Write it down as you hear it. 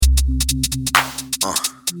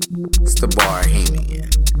It's the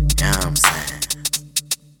Barhemian, you know what I'm saying?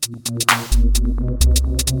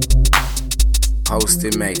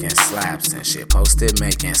 Posted making slaps and shit, posted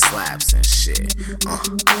making slaps and shit.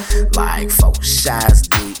 Like 4 shots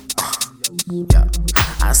deep. Yeah,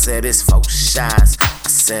 I said it's 4 shots. I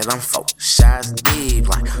said I'm 4 shots deep.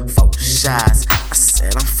 Like 4 shots. I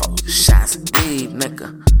said I'm 4 shots deep,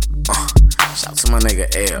 nigga. Shout to my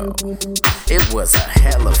nigga L. It was a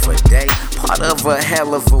hell of a day, part of a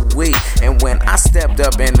hell of a week. And when I stepped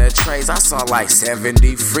up in the trays, I saw like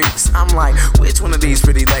 70 freaks. I'm like, which one of these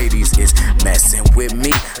pretty ladies is messing with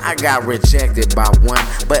me? I got rejected by 1,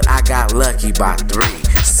 but I got lucky by 3.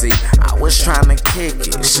 See, I was trying to kick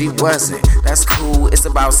it, she wasn't. That's cool, it's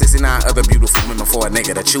about 69 other beautiful women for a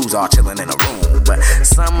nigga to choose, all chilling in a room. But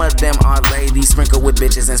some of them are ladies, sprinkled with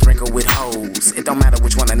bitches and sprinkled with hoes. It don't matter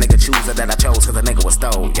which one a nigga choose or that I chose, cause a nigga was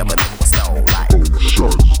stole. Yeah, but nigga was stole like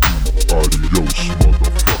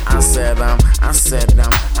I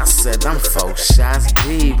said I'm 4 shots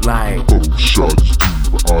deep like 4 shots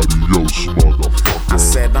deep, adios motherfucker. I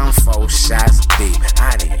said I'm 4 shots deep,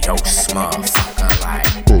 adios motherfucker like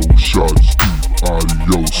 4 shots deep,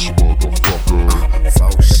 adios motherfucker.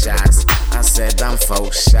 4 shots, I said I'm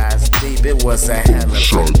 4 shots deep. It was a hell of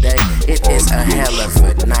a day, it is a hell of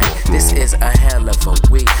a night. This is a hell of a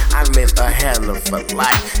week, I live a hell of a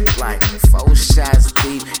life. Like 4 shots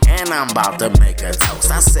deep, and I'm about to make a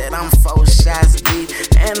toast. I said I'm 4 shots deep,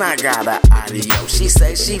 and I got a audio. She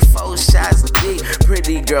say she 4 shots deep.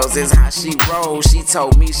 Pretty girls is how she rolls. She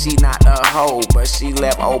told me she not a hoe, but she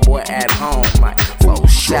left old boy at home. Like 4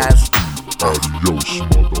 shots deep. Adios,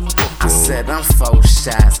 motherfucker. I said I'm 4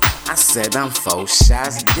 shots. I said I'm 4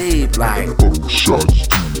 shots deep. Like 4 shots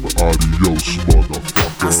deep. Adios,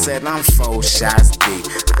 motherfucker. I said I'm 4 shots deep.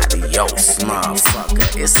 Adios,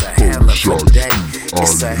 motherfucker. It's a hell of a day.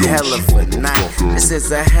 It's a hell of a night. This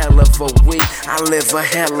is a hell of a week. I live a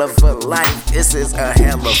hell of a life. This is a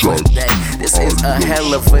hell of a day. This is a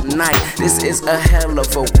hell of a night. This is a hell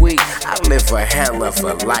of a week. I live a hell of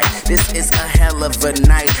a life. This is a hell of a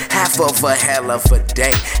night. Half of a hell of a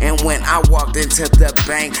day. And when I walked into the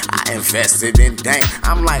bank, I invested in dank.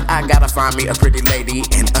 I'm like, I gotta find me a pretty lady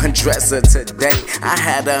and undress her today. I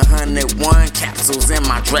had 101 capsules in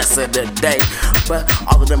my dresser today, but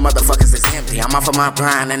all of the motherfuckers is empty. I'm off of my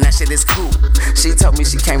grind and that shit is cool. She told me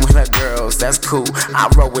she came with her girls, that's cool. I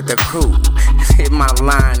roll with the crew. Hit my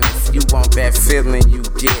line if you want that feeling you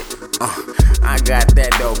get. I got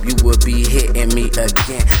that dope, you would be hitting me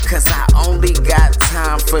again. Cause I only got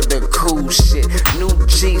time for the cool shit. New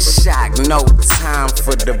G-Shock, no time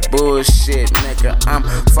for the bullshit, nigga. I'm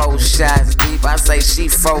 4 shots deep, I say she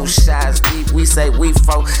 4 shots deep. We say we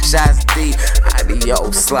 4 shots deep.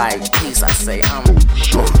 Adios like peace, I say I'm 4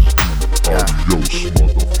 shots deep, adios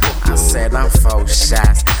motherfucker. I said I'm 4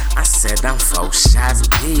 shots. I said I'm 4 shots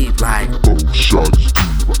deep like 4 shots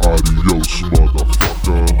deep, adios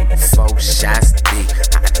motherfucker. 4 shots deep,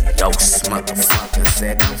 adios motherfucker.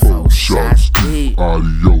 Said I'm 4 shots deep,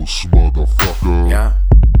 adios motherfucker. yeah.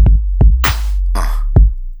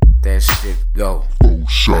 That shit go. 4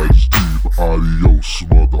 shots deep, adios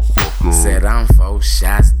motherfucker. Said I'm 4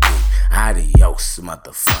 shots deep, adios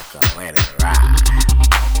motherfucker. Let it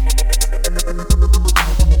ride.